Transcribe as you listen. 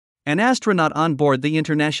An astronaut on board the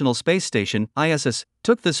International Space Station, ISS,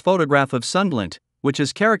 took this photograph of sunglint, which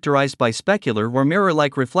is characterized by specular or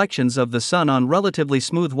mirror-like reflections of the sun on relatively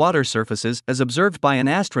smooth water surfaces as observed by an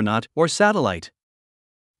astronaut or satellite.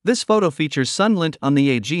 This photo features sunglint on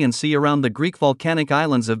the Aegean Sea around the Greek volcanic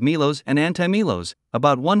islands of Melos and Antimilos,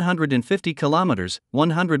 about 150 kilometers,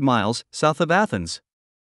 100 miles, south of Athens.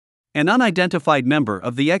 An unidentified member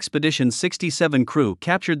of the Expedition 67 crew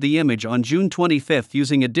captured the image on June 25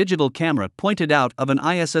 using a digital camera pointed out of an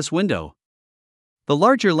ISS window. The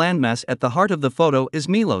larger landmass at the heart of the photo is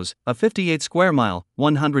Melos, a 58 square mile,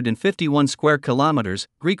 151 square kilometers,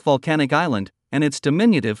 Greek volcanic island, and its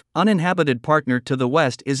diminutive, uninhabited partner to the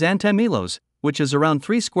west is Antimilos, which is around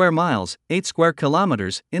 3 square miles, 8 square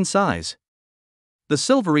kilometers, in size. The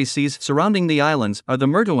silvery seas surrounding the islands are the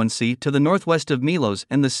Myrtoan Sea to the northwest of Melos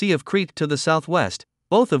and the Sea of Crete to the southwest,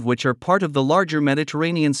 both of which are part of the larger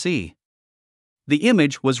Mediterranean Sea. The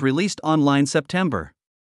image was released online September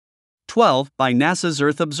 12 by NASA's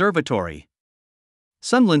Earth Observatory.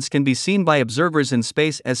 Sunglints can be seen by observers in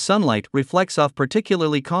space as sunlight reflects off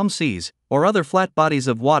particularly calm seas or other flat bodies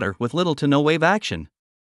of water with little to no wave action.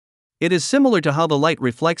 It is similar to how the light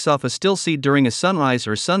reflects off a still sea during a sunrise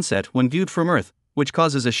or sunset when viewed from Earth, which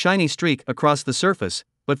causes a shiny streak across the surface,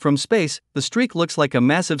 but from space, the streak looks like a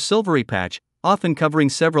massive silvery patch, often covering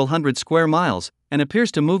several hundred square miles, and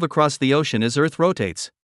appears to move across the ocean as Earth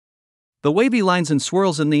rotates. The wavy lines and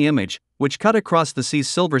swirls in the image, which cut across the sea's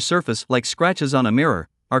silver surface like scratches on a mirror,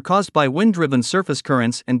 are caused by wind-driven surface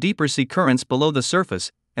currents and deeper sea currents below the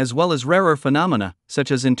surface, as well as rarer phenomena,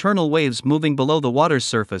 such as internal waves moving below the water's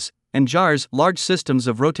surface, and jars, large systems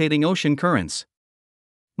of rotating ocean currents.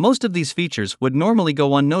 Most of these features would normally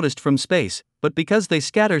go unnoticed from space, but because they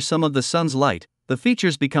scatter some of the sun's light, the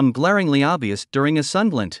features become glaringly obvious during a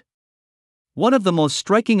sunglint. One of the most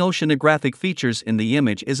striking oceanographic features in the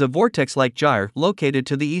image is a vortex-like gyre located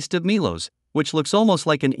to the east of Melos, which looks almost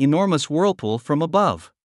like an enormous whirlpool from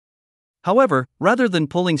above. However, rather than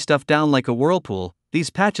pulling stuff down like a whirlpool, these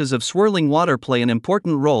patches of swirling water play an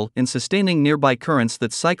important role in sustaining nearby currents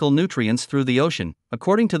that cycle nutrients through the ocean,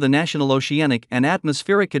 according to the National Oceanic and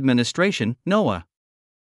Atmospheric Administration, NOAA.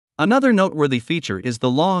 Another noteworthy feature is the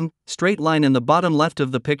long, straight line in the bottom left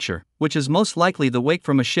of the picture, which is most likely the wake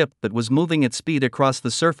from a ship that was moving at speed across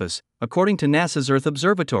the surface, according to NASA's Earth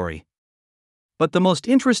Observatory. But the most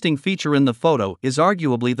interesting feature in the photo is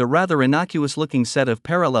arguably the rather innocuous-looking set of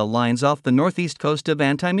parallel lines off the northeast coast of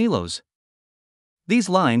Antimilos. These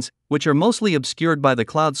lines, which are mostly obscured by the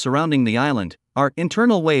clouds surrounding the island, are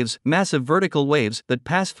internal waves, massive vertical waves that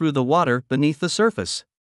pass through the water beneath the surface.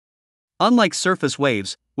 Unlike surface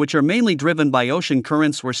waves, which are mainly driven by ocean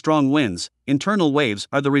currents or strong winds, internal waves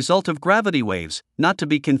are the result of gravity waves, not to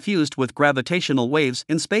be confused with gravitational waves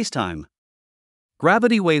in spacetime.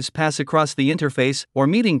 Gravity waves pass across the interface, or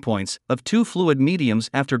meeting points, of two fluid mediums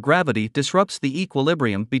after gravity disrupts the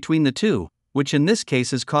equilibrium between the two, which in this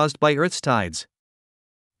case is caused by Earth's tides.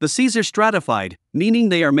 The seas are stratified, meaning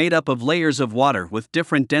they are made up of layers of water with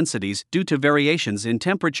different densities due to variations in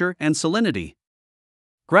temperature and salinity.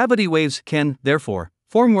 Gravity waves can, therefore,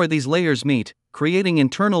 form where these layers meet, creating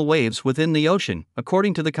internal waves within the ocean,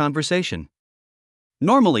 according to the conversation.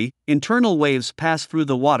 Normally, internal waves pass through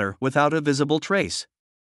the water without a visible trace.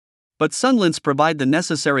 But sunglints provide the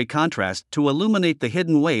necessary contrast to illuminate the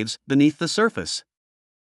hidden waves beneath the surface.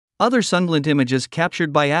 Other sunglint images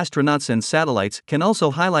captured by astronauts and satellites can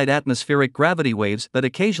also highlight atmospheric gravity waves that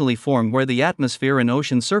occasionally form where the atmosphere and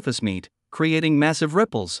ocean surface meet, creating massive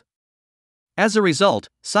ripples. As a result,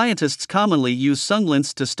 scientists commonly use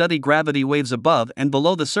sunglints to study gravity waves above and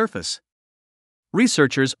below the surface.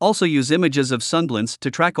 Researchers also use images of sunglints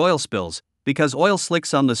to track oil spills, because oil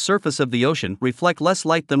slicks on the surface of the ocean reflect less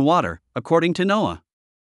light than water, according to NOAA.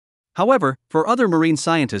 However, for other marine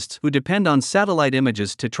scientists who depend on satellite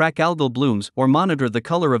images to track algal blooms or monitor the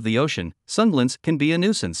color of the ocean, sunglints can be a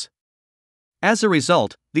nuisance. As a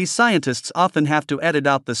result, these scientists often have to edit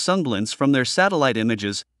out the sunglints from their satellite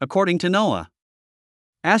images, according to NOAA.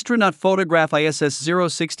 Astronaut photograph ISS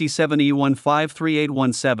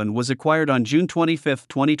 067E153817 was acquired on June 25,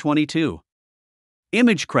 2022.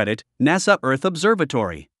 Image credit, NASA Earth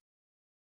Observatory.